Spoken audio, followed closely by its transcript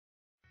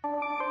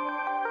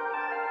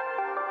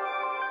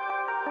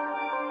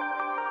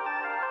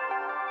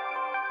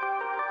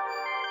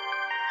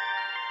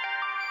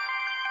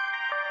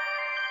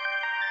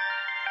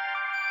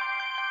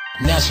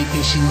now she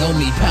thinks she know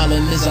me.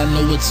 Problem is I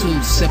know it too.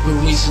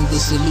 Separation's the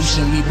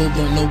solution. We both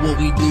don't know what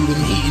we do. Them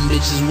hating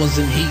bitches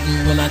wasn't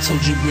hating when I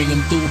told you bring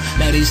them through.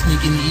 Now they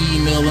sneaking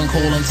email and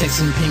calling,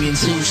 texting, pinging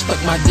too. Stuck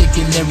my dick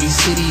in every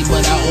city,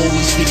 but I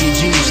always figured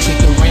you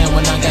stick around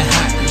when I got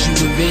hot. Cause you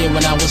were there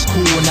when I was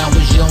cool, when I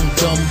was young,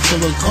 dumb,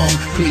 full of cum.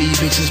 Pretty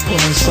bitches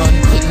pulling sun,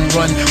 couldn't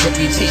run.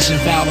 Reputation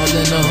fouler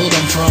than the hood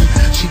I'm from.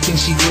 She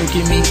thinks she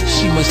working me,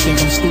 she must think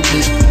I'm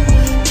stupid.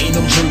 Ain't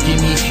no jerking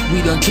me,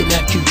 we done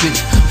kidnapped Cupid.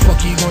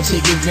 Fuck you gon'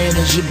 take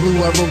advantage of blue,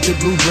 I wrote the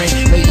blueprint.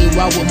 Lay you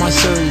out with my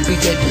serve,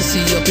 beat that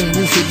pussy up and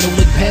roof it. No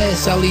look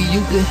past, I'll leave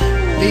you good.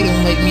 They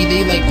don't like me,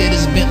 they like that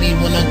it's Bentley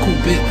when I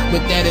coupe it.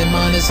 With that in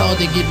mind, it's hard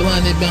to get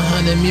blinded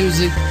behind the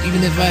music. Even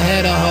if I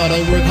had a heart,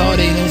 I work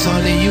hard, ain't no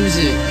time to use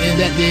it. And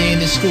that day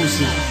ain't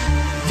exclusive.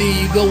 There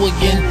you go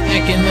again,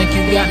 acting like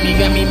you got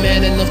me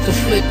mad enough to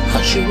flip,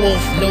 cut you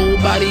off.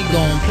 Nobody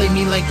gon' play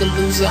me like a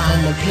loser,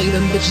 I'ma play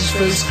them bitches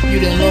first.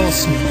 You done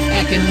lost me,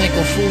 acting like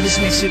a fool, this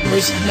makes it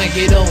worse. Now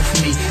get off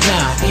me,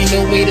 nah, ain't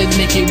no way to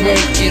make it work,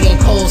 it'll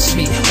cost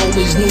me.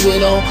 Always knew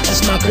it all,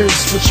 that's my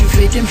curse, what you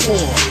faking for?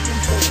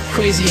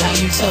 Crazy how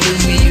you telling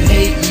me you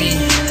hate me,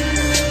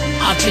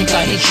 I think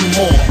I hate you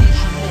more.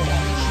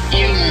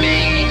 You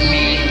made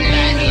me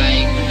not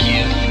like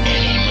you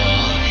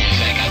anymore. In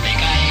fact, I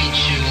think I hate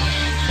you.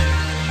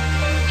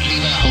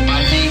 Leave, I hope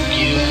I make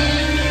you.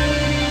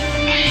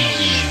 I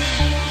hate you.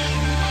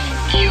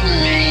 You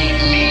made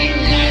me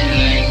not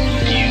like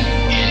you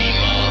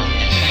anymore.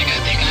 In fact, I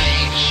think I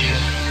hate you.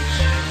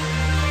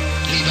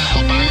 Leave, I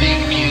hope I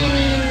make you.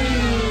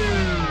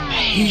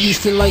 You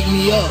used to light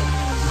me up.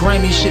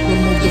 Grimy shit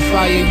remove the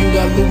fire. You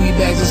got Louis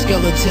bags of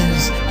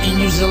skeletons. And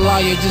you's a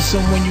liar, just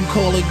someone you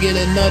call to get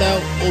a nut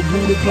out or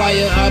brew the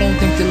plier. I don't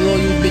think the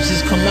loyal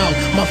bitches come out.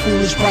 My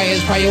foolish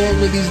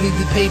priorities leave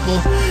the paper.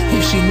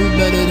 If she knew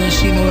better, then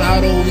she know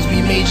I'd always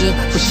be major.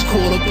 But she's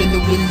caught up in the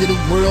wind of the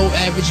world,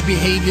 average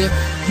behavior.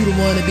 You don't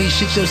wanna be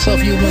shit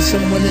yourself, you want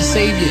someone to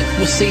save you.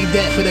 We'll save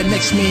that for the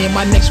next man.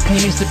 My next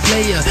plan is to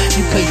play her.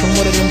 You play from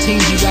one of them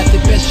teams, you got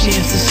the best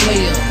chance to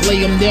slay her.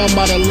 Lay them down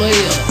by the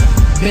layer.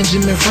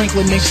 Benjamin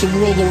Franklin makes the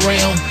world go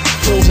round.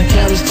 Pros and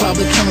carrots,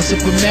 probably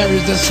concept of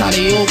marriage, that's how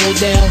they all go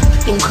down.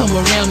 Don't come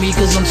around me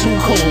cause I'm too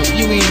cold.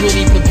 You ain't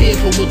really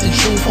prepared for what the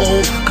truth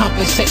hold.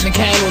 Complex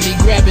technicality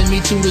grabbing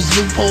me through this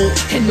loophole.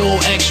 In all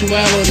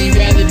actuality,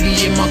 rather be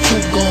in my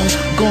coupe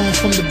gone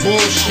from the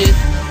bullshit.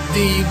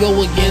 There you go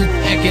again,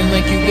 acting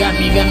like you got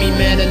me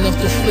mad enough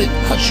to flip,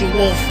 cut you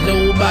off.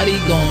 Nobody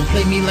gon'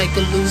 play me like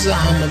a loser,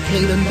 I'ma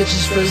play them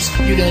bitches first.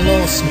 You done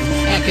lost me,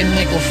 acting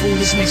like a fool,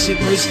 this makes it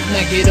worse.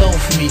 Now get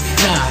off me,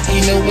 nah,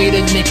 ain't no way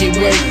to make it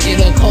work,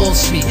 it'll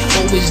cost me.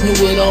 Always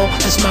knew it all,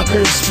 that's my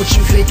curse, what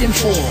you faking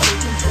for?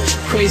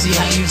 Crazy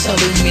how you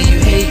telling me you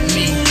hate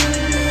me,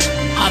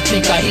 I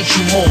think I hate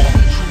you more.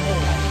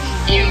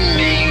 You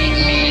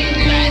made me